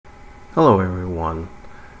Hello everyone.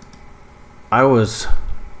 I was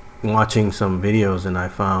watching some videos and I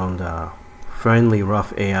found Friendly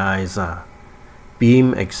Rough AI's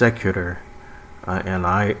Beam Executor, and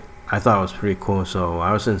I thought it was pretty cool, so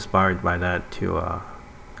I was inspired by that to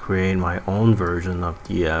create my own version of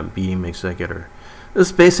the Beam Executor.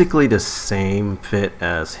 It's basically the same fit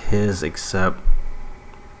as his, except,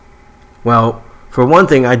 well, for one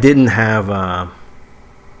thing, I didn't have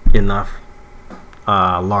enough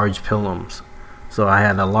large pilums, so I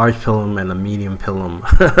had a large pilum and a medium pilum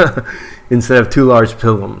instead of two large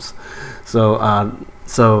pilums.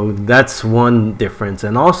 So that's one difference.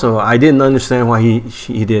 And also, I didn't understand why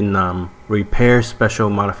he didn't repair special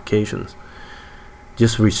modifications,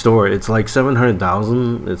 just restore it. It's like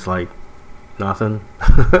 700,000. It's like nothing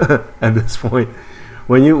at this point.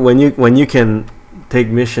 When you can take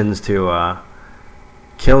missions to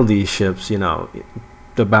kill these ships, you know,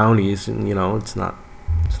 the bounties, and you know, it's not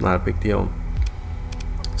a big deal.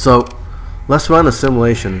 So let's run a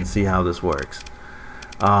simulation and see how this works.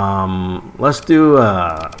 Let's do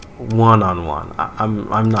one-on-one.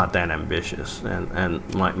 I'm not that ambitious, and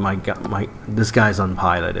this guy's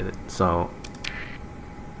unpiloted, so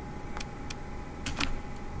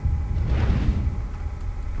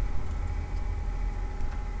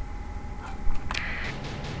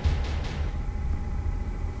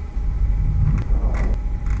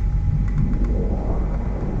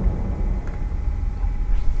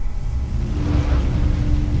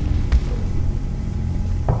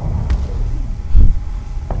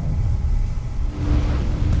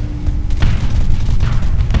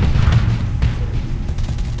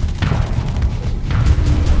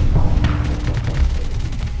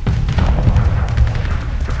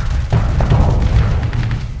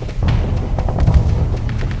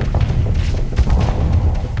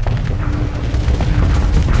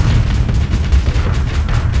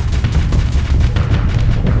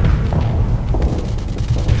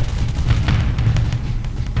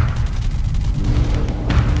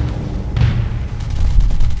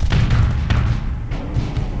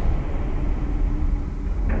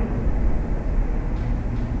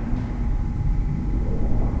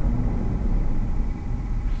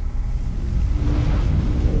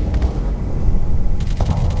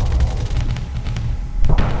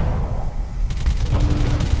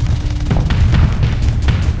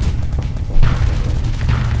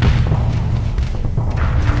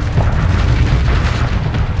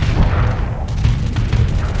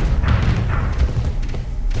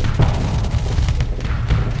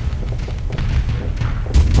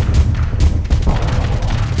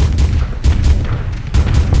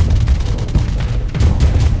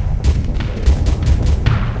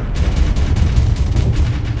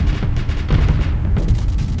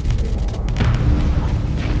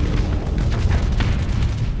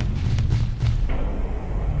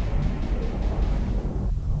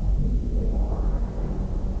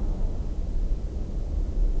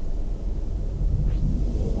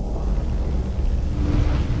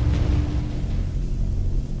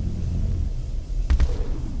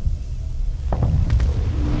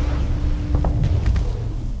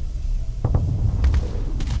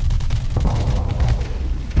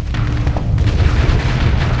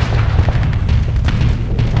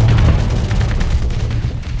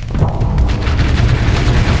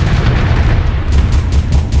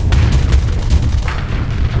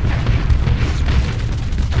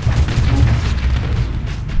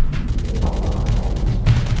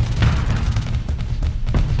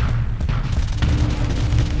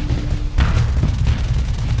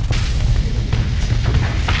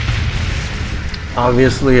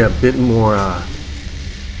obviously a bit more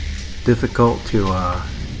difficult to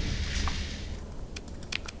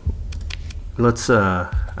let's I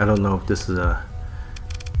don't know if this is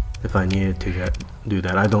if I needed to do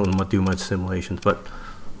that. I don't do much simulations, but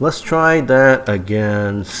let's try that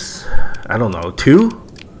against, I don't know, 2.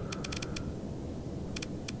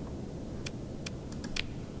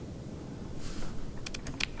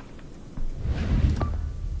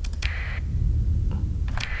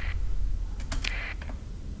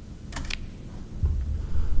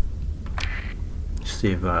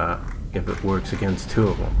 See if it works against 2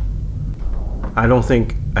 of them. I don't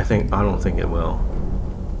think it will,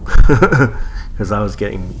 because I was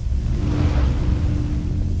getting,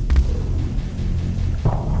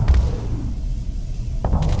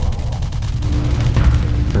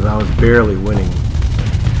 because I was barely winning.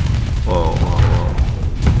 Whoa, whoa, whoa.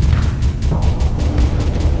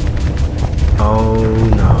 Oh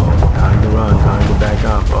no, time to run, time to back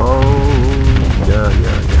up. Oh yeah.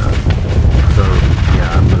 So yeah,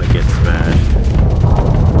 I'm gonna get smashed.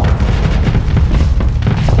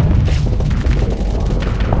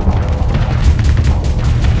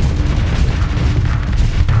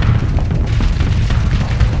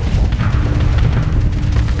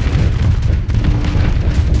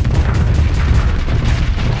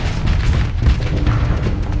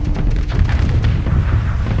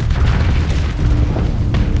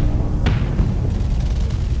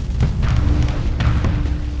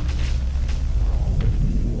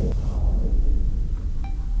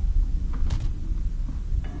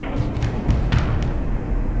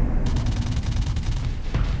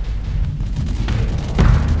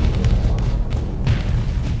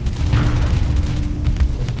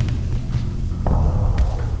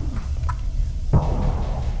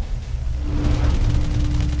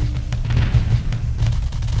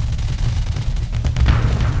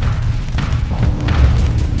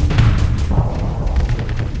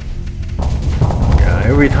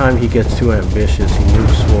 time he gets too ambitious, he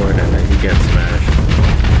moves forward and then he gets smashed.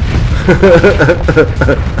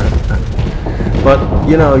 But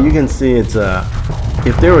you know, you can see it's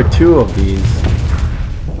if there were 2 of these,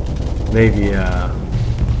 maybe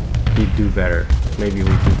he'd do better. Maybe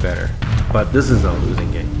we'd do better. But this is a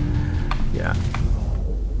losing game. Yeah.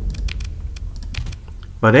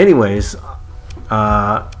 But anyways,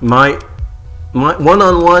 my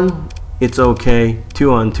one-on-one, it's okay.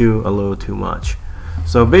 2-on-2, a little too much.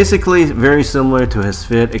 So basically, very similar to his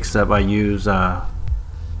fit, except I use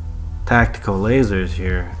tactical lasers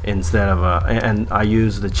here instead of and I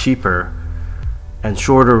use the cheaper and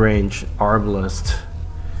shorter range arbalist,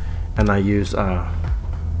 and I use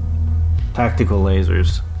tactical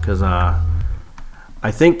lasers because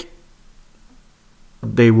I think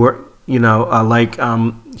they work. You know,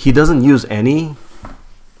 he doesn't use any,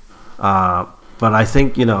 but I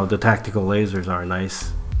think, you know, the tactical lasers are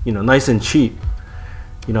nice, you know, nice and cheap.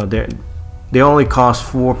 You know, they only cost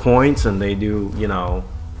 4 points, and they do, you know,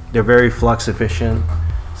 they're very flux efficient,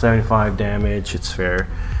 75 damage. It's fair.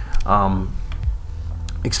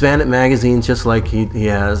 Expanded magazine, just like he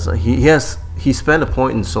spent a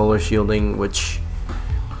point in solar shielding, which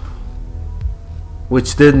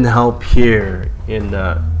didn't help here in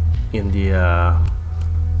the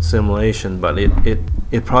simulation, but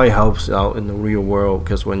it probably helps out in the real world,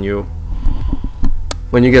 because when you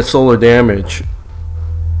get solar damage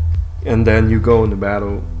and then you go into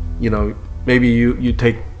battle, you know, maybe you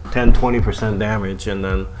take 10-20% damage and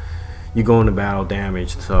then you go into battle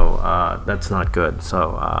damaged, so that's not good.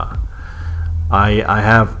 So I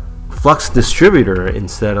have flux distributor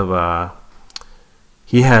instead of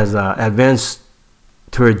he has advanced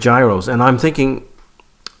turret gyros, and I'm thinking,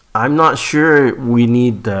 I'm not sure we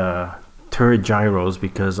need the turret gyros,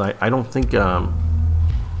 because I don't think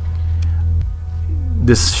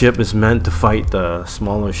this ship is meant to fight the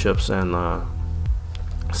smaller ships, and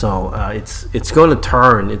so it's going to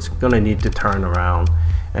turn. It's going to need to turn around,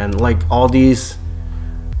 and like all these,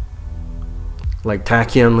 like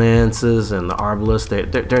Tachyon lances and the arbalist,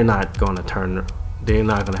 they're not going to turn. They're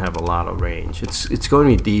not going to have a lot of range. It's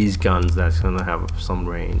going to be these guns that's going to have some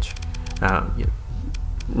range.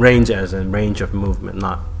 Range as in range of movement,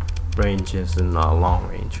 not range as in long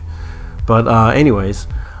range. But anyways,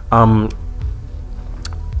 I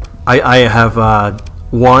have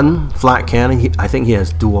one flat cannon. I think he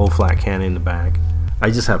has dual flat cannon in the bag.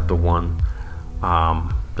 I just have the one,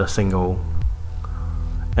 the single,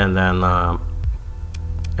 and then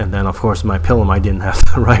of course my Pilum, I didn't have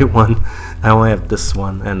the right one. I only have this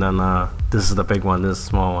one, and then this is the big one, this is the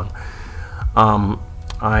small one.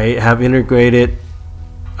 I have integrated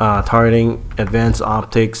targeting, advanced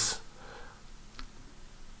optics.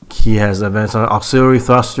 He has advanced auxiliary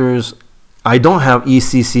thrusters. I don't have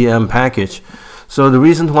ECCM package, so the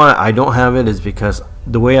reason why I don't have it is because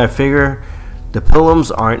the way I figure, the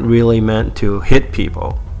Pilums aren't really meant to hit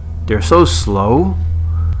people. They're so slow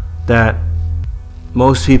that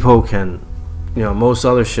most people can, you know, most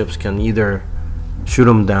other ships can either shoot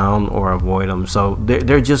them down or avoid them. So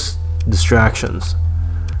they're just distractions,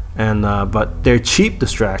 and but they're cheap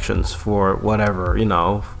distractions for whatever, you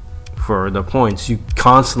know, for the points. You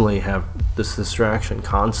constantly have this distraction,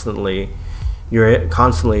 constantly. You're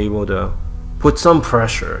constantly able to put some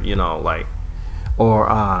pressure, you know, like, or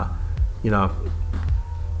you know,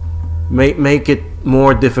 make it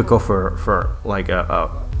more difficult for like a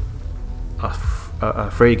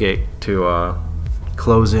frigate to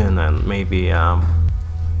close in, and maybe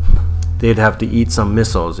they'd have to eat some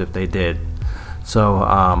missiles if they did.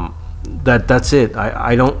 So that's it.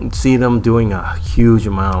 I don't see them doing a huge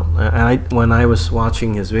amount. And when I was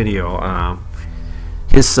watching his video,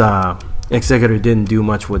 his Executor didn't do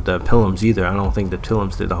much with the Pilums either. I don't think the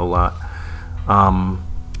Pilums did a whole lot.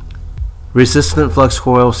 Resistant flux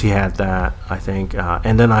coils, he had that, I think,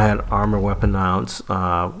 and then I had armor weapon mounts.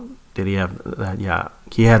 Did he have that? Yeah,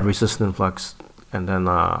 he had resistant flux, and then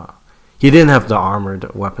he didn't have the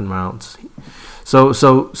armored weapon mounts. So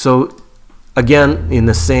again, in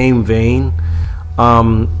the same vein,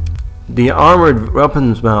 the armored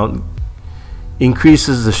weapons mount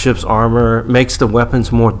increases the ship's armor, makes the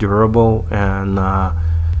weapons more durable, and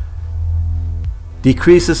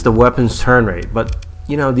decreases the weapon's turn rate. But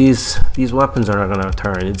you know, these weapons are not going to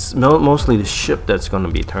turn. It's mostly the ship that's going to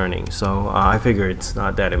be turning. So I figure it's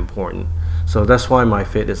not that important. So that's why my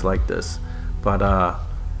fit is like this. But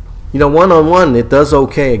you know, one-on-one, it does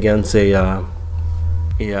okay against a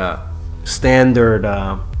standard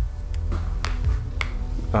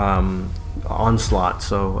onslaught.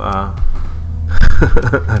 So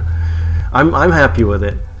I'm happy with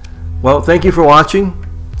it. Well, thank you for watching.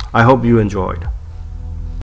 I hope you enjoyed.